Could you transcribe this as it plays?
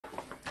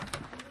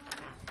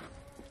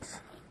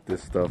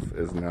this stuff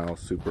is now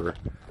super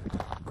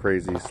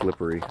crazy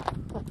slippery.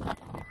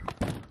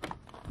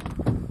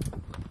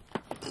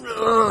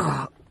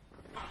 Ugh.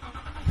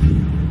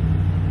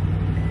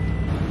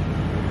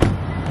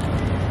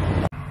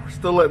 We're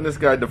still letting this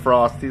guy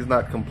defrost. He's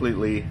not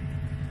completely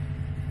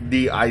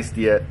de-iced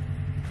yet.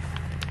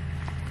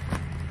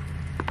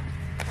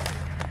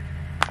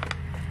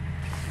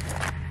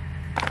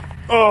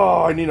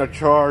 Oh, I need a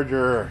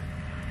charger.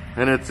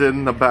 And it's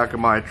in the back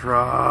of my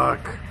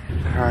truck.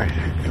 All right,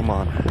 come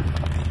on.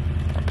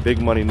 Big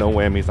money, no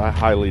whammies. I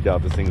highly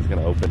doubt this thing is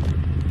gonna open.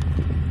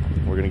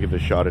 We're gonna give it a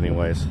shot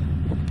anyways.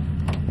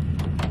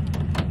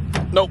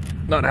 Nope,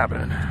 not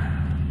happening.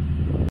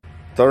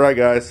 It's all right,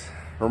 guys.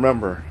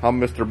 Remember, I'm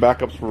Mr.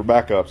 Backups for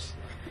backups.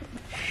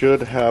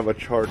 Should have a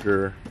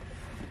charger.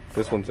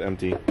 This one's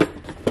empty.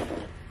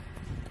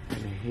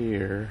 And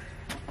here,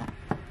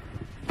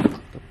 the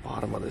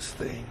bottom of this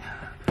thing.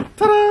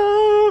 Ta-da!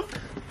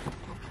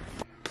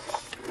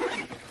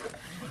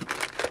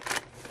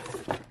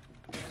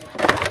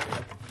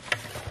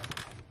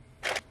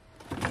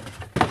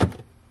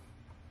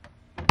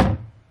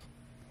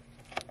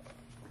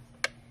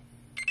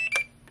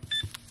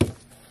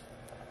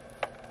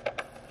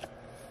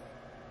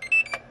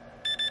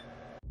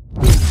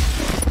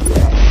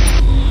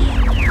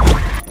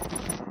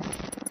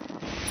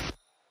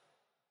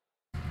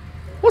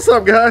 What's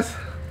up, guys?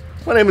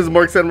 My name is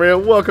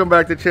Mckinney. Welcome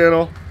back to the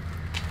channel.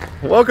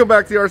 Welcome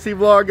back to the RC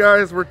vlog,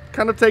 guys. We're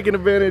kind of taking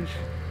advantage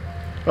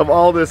of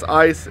all this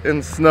ice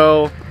and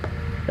snow,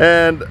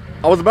 and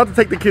I was about to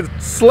take the kids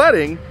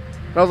sledding,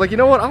 and I was like, you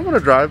know what, I want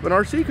to drive an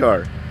RC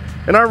car.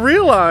 And I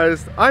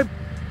realized I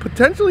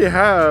potentially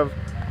have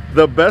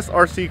the best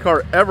RC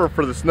car ever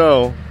for the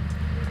snow.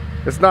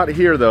 It's not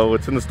here though,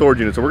 it's in the storage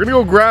unit, so we're gonna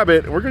go grab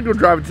it and we're gonna go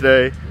drive it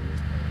today.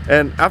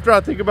 And after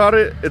I think about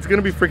it, it's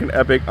gonna be freaking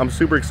epic. I'm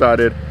super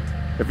excited.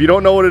 If you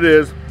don't know what it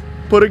is,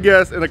 put a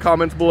guess in the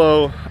comments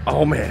below.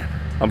 Oh man,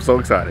 I'm so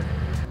excited.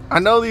 I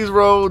know these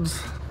roads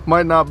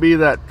might not be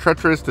that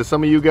treacherous to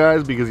some of you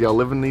guys because y'all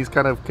live in these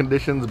kind of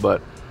conditions,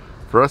 but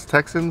for us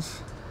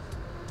Texans,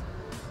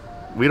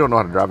 we don't know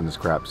how to drive in this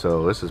crap,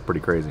 so this is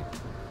pretty crazy.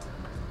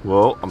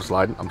 Whoa, I'm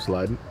sliding, I'm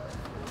sliding.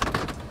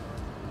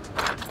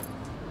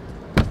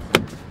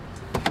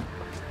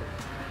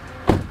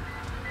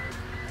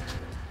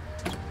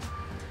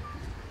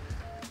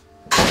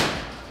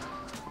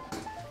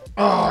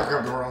 Oh, I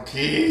grabbed the wrong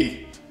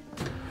key.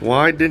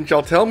 Why didn't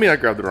y'all tell me I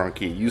grabbed the wrong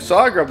key? You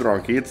saw I grabbed the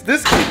wrong key. It's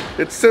this key.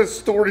 It says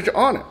storage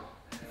on it.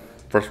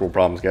 First world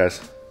problems, guys.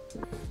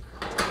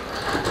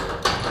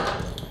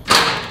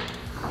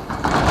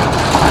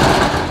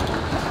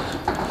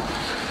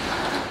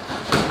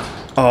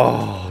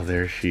 Oh,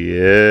 there she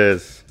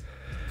is.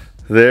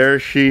 There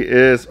she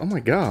is. Oh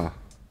my God.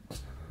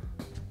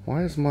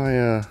 Why is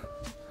my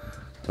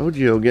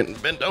OGO getting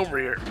bent over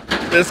here?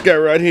 This guy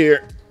right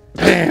here.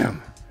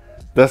 Bam.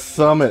 The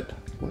Summit.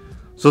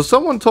 So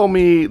someone told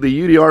me the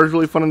UDR is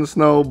really fun in the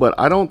snow, but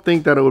I don't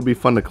think that it would be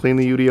fun to clean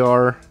the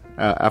UDR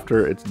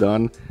after it's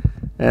done.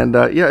 And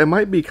yeah, it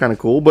might be kind of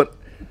cool, but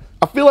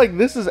I feel like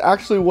this is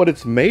actually what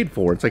it's made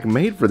for. It's like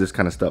made for this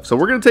kind of stuff. So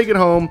we're gonna take it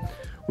home.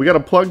 We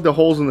gotta plug the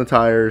holes in the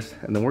tires,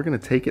 and then we're gonna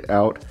take it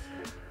out,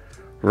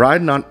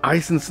 riding on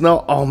ice and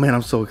snow. Oh man,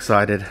 I'm so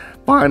excited.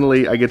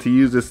 Finally, I get to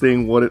use this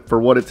thing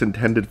for what it's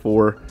intended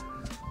for.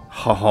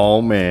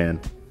 Oh man.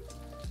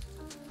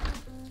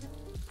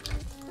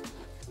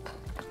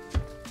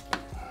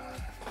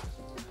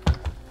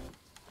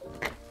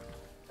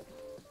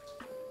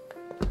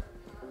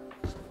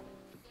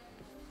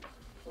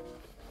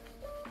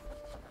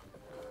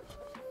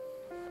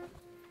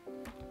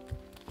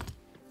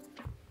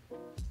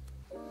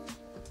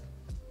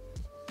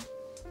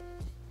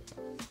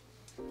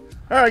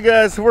 Alright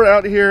guys, so we're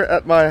out here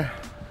at my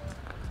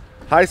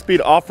high-speed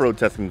off-road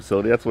testing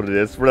facility. That's what it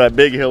is, where that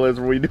big hill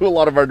is, where we do a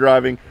lot of our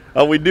driving.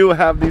 We do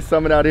have these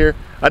Summit out here.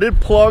 I did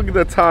plug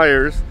the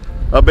tires.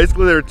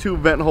 Basically there are two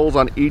vent holes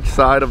on each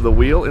side of the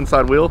wheel,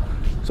 inside wheel.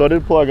 So I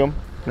did plug them.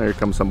 There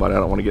comes somebody, I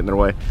don't want to get in their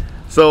way.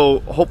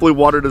 So hopefully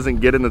water doesn't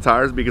get in the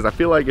tires, because I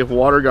feel like if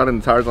water got in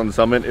the tires on the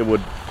Summit, it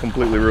would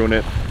completely ruin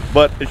it.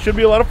 But it should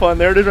be a lot of fun.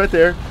 There it is right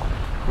there.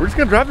 We're just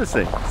gonna drive this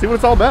thing, see what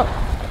it's all about.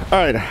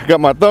 Alright, I got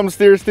my thumb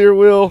steer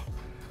wheel.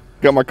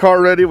 Got my car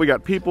ready. We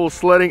got people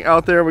sledding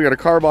out there. We got a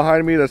car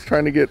behind me that's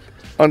trying to get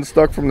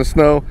unstuck from the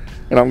snow,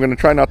 and I'm gonna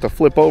try not to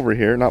flip over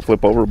here. Not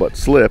flip over, but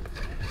slip.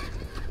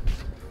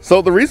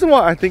 So the reason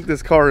why I think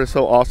this car is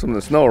so awesome in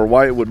the snow, or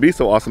why it would be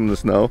so awesome in the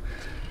snow,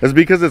 is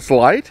because it's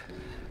light.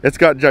 It's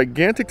got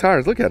gigantic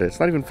tires. Look at it.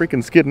 It's not even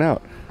freaking skidding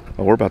out.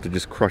 Oh, we're about to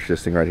just crush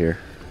this thing right here.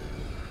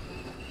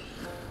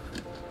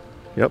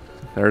 Yep,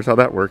 there's how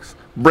that works.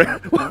 What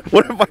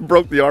if I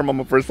broke the arm on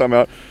my first time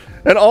out?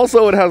 And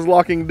also it has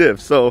locking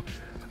diffs. So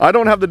I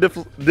don't have the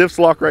diffs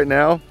lock right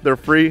now. They're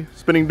free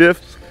spinning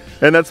diffs,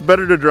 and that's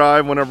better to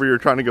drive whenever you're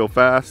trying to go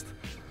fast.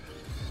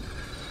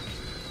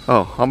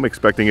 Oh, I'm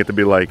expecting it to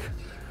be like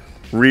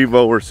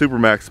Revo or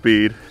Supermax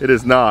speed. It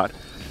is not.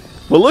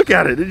 But look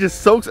at it, it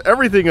just soaks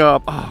everything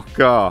up. Oh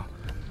God,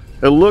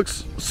 it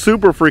looks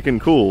super freaking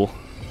cool.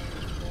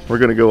 We're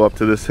gonna go up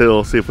to this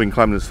hill, see if we can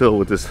climb this hill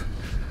with this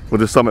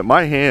Summit.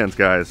 My hands,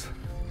 guys,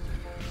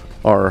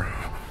 are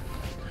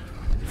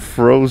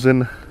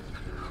frozen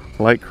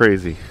like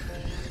crazy.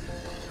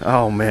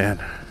 Oh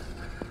man.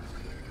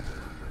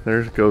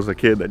 There goes a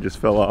kid that just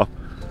fell off.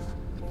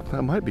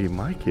 That might be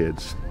my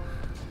kids.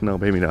 No,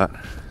 maybe not.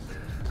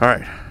 All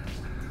right,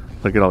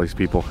 look at all these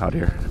people out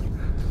here.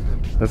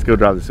 Let's go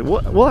drive this.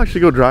 We'll actually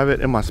go drive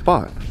it in my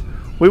spot.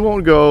 We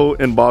won't go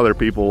and bother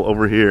people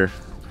over here.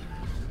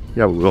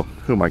 Yeah, we will.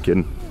 Who am I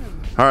kidding?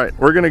 All right,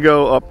 we're gonna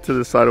go up to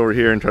this side over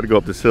here and try to go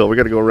up this hill. We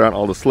gotta go around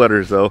all the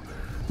sledders though,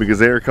 because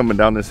they're coming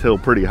down this hill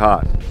pretty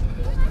hot.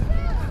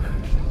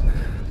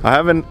 I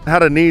haven't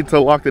had a need to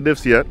lock the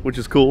diffs yet, which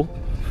is cool.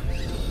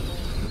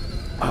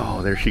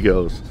 Oh, there she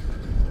goes.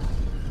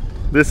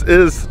 This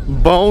is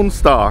bone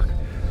stock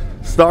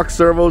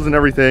servos and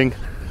everything.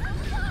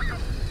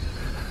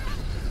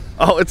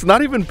 Oh, it's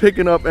not even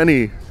picking up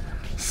any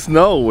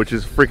snow, which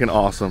is freaking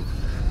awesome.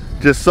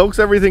 Just soaks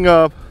everything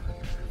up.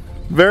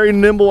 Very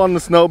nimble on the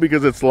snow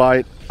because it's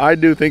light. I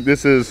do think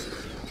this is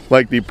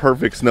like the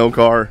perfect snow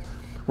car.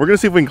 We're gonna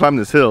see if we can climb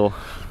this hill,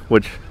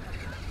 which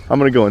I'm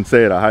gonna go and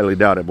say it, I highly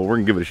doubt it, but we're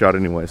gonna give it a shot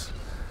anyways.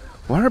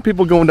 Why are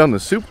people going down the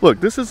soup? Look,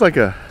 this is like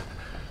a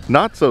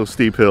not so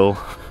steep hill.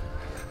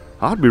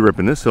 I'd be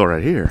ripping this hill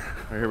right here.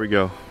 All right, here we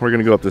go. We're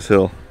gonna go up this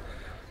hill.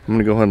 I'm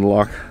gonna go ahead and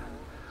lock.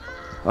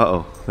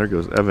 Uh-oh, there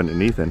goes Evan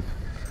and Ethan.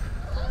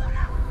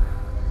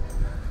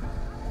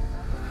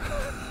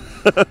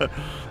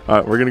 All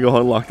right, we're gonna go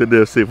ahead and lock the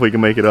diff, see if we can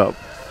make it up.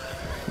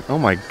 Oh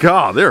my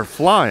God, they're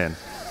flying.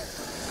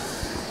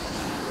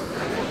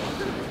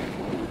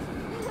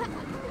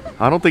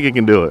 I don't think it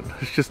can do it.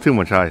 It's just too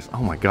much ice.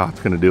 Oh my God, it's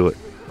gonna do it.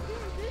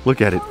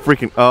 Look at it,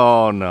 freaking,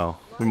 oh no.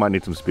 We might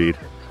need some speed.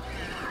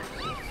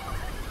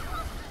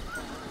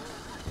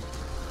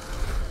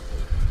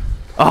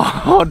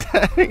 Oh,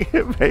 dang,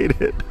 it made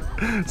it.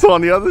 So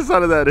on the other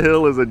side of that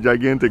hill is a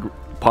gigantic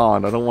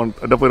pond. I definitely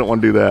don't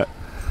want to do that.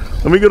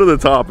 Let me go to the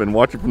top and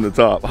watch it from the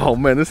top. Oh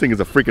man, this thing is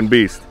a freaking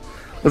beast.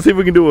 Let's see if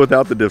we can do it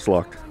without the diffs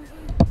locked.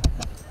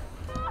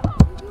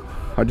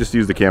 I just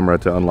used the camera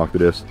to unlock the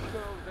diffs.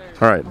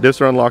 All right, diffs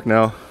are unlocked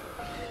now.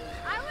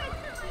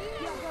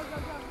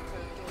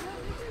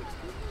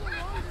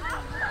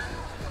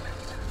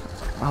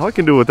 Oh, I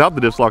can do it without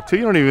the diffs locked too.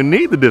 You don't even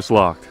need the diffs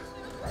locked.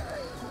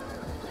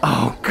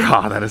 Oh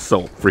God, that is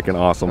so freaking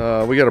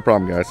awesome. We got a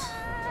problem, guys.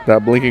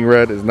 That blinking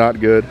red is not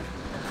good,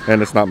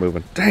 and it's not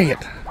moving. Dang it.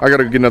 I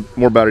gotta get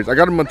more batteries. I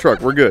got them in the truck,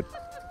 we're good.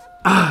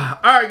 All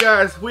right,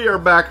 guys, we are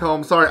back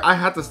home. Sorry, I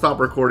had to stop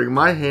recording.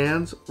 My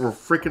hands were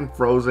freaking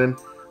frozen.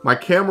 My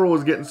camera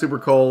was getting super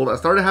cold. I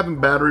started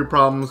having battery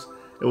problems.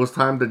 It was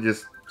time to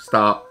just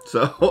stop.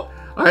 So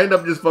I ended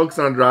up just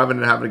focusing on driving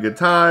and having a good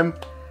time.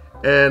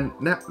 And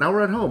now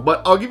we're at home.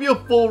 But I'll give you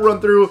a full run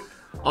through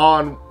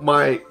on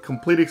my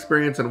complete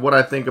experience and what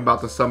I think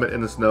about the Summit in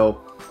the snow.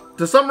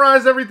 To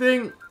summarize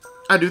everything,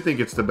 I do think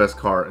it's the best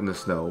car in the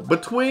snow.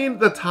 Between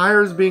the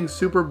tires being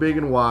super big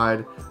and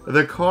wide,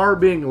 the car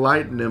being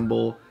light and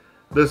nimble,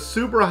 the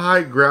super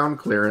high ground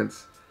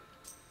clearance,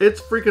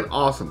 it's freaking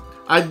awesome.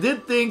 I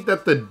did think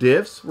that the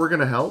diffs were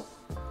gonna help.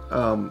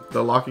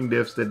 The locking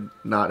diffs did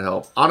not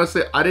help.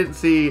 Honestly, I didn't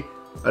see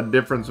a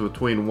difference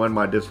between when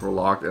my diffs were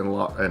locked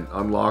and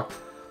unlocked.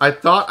 I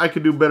thought I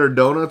could do better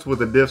donuts with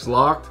the diffs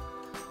locked.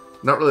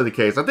 Not really the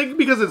case. I think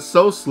because it's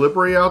so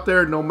slippery out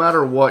there, no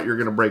matter what, you're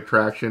gonna break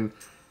traction.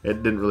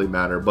 It didn't really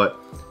matter, but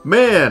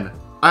man,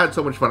 I had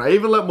so much fun. I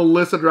even let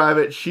Melissa drive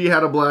it. She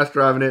had a blast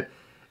driving it.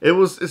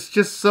 It's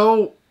just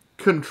so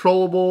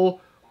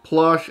controllable,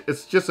 plush.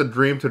 It's just a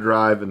dream to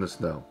drive in the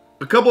snow.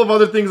 A couple of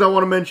other things I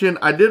want to mention.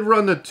 I did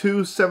run the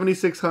two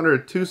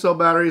 7600 2-cell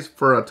batteries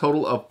for a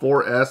total of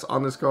 4S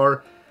on this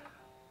car.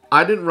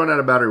 I didn't run out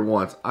of battery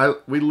once.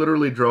 We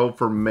literally drove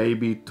for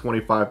maybe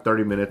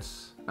 25-30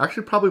 minutes.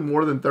 Actually, probably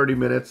more than 30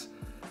 minutes.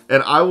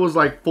 And I was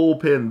like full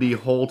pin the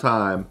whole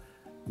time.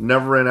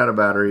 Never ran out of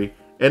battery.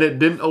 And it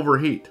didn't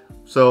overheat.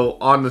 So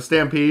on the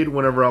Stampede,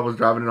 whenever I was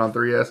driving it on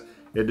 3S,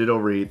 it did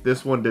overheat.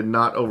 This one did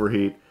not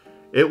overheat.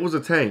 It was a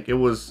tank. It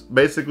was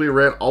basically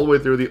ran all the way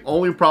through. The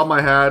only problem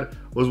I had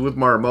was with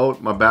my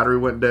remote. My battery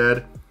went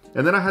dead.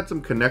 And then I had some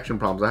connection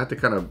problems. I had to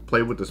kind of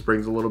play with the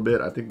springs a little bit.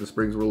 I think the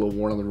springs were a little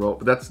worn on the remote,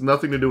 but that's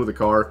nothing to do with the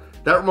car.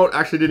 That remote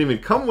actually didn't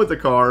even come with the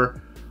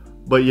car.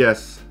 But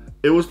yes,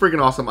 it was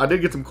freaking awesome. I did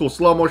get some cool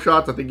slow-mo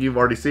shots. I think you've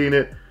already seen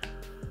it.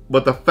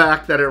 But the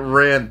fact that it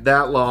ran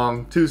that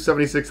long, two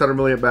 7600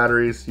 milliamp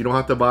batteries, you don't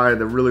have to buy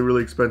the really,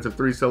 really expensive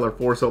 3-cell or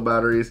 4-cell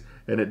batteries,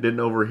 and it didn't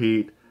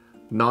overheat.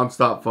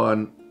 Non-stop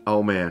fun.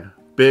 Oh man,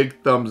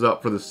 big thumbs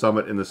up for the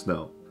Summit in the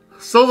snow.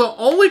 So the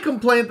only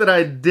complaint that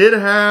I did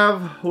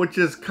have, which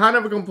is kind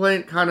of a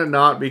complaint, kind of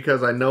not,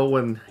 because I know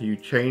when you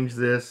change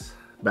this,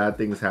 bad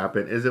things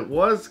happen, is it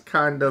was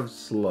kind of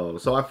slow.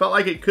 So I felt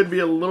like it could be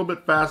a little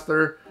bit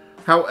faster.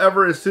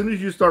 However, as soon as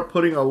you start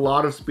putting a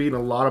lot of speed and a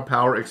lot of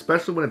power,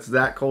 especially when it's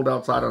that cold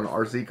outside on an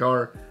RC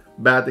car,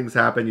 bad things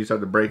happen, you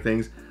start to break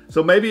things.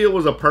 So maybe it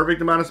was a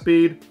perfect amount of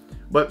speed,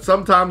 but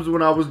sometimes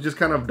when I was just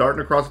kind of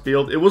darting across the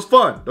field, it was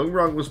fun. Don't get me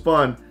wrong, it was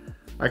fun.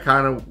 I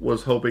kind of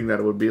was hoping that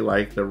it would be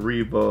like the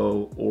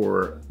Revo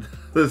or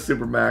the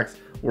Super Max,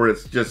 where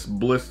it's just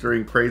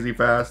blistering crazy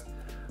fast.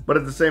 But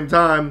at the same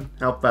time,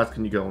 how fast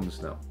can you go in the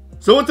snow?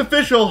 So it's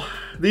official,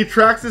 the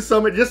Traxxas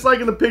Summit, just like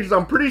in the pictures,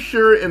 I'm pretty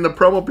sure in the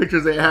promo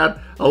pictures they had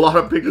a lot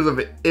of pictures of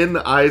it in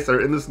the ice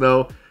or in the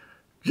snow.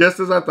 Just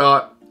as I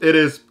thought, it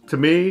is, to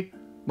me,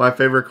 my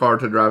favorite car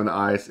to drive in the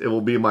ice. It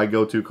will be my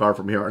go-to car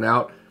from here on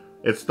out.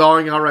 It's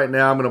thawing out right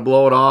now. I'm going to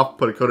blow it off,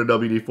 put a coat of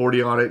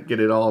WD-40 on it, get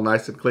it all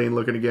nice and clean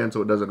looking again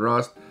so it doesn't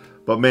rust.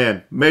 But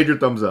man, major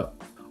thumbs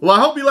up. Well, I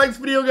hope you liked this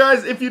video,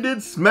 guys. If you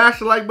did, smash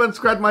the like button,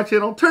 subscribe to my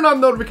channel, turn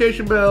on the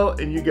notification bell,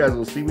 and you guys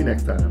will see me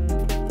next time.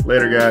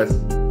 Later,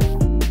 guys.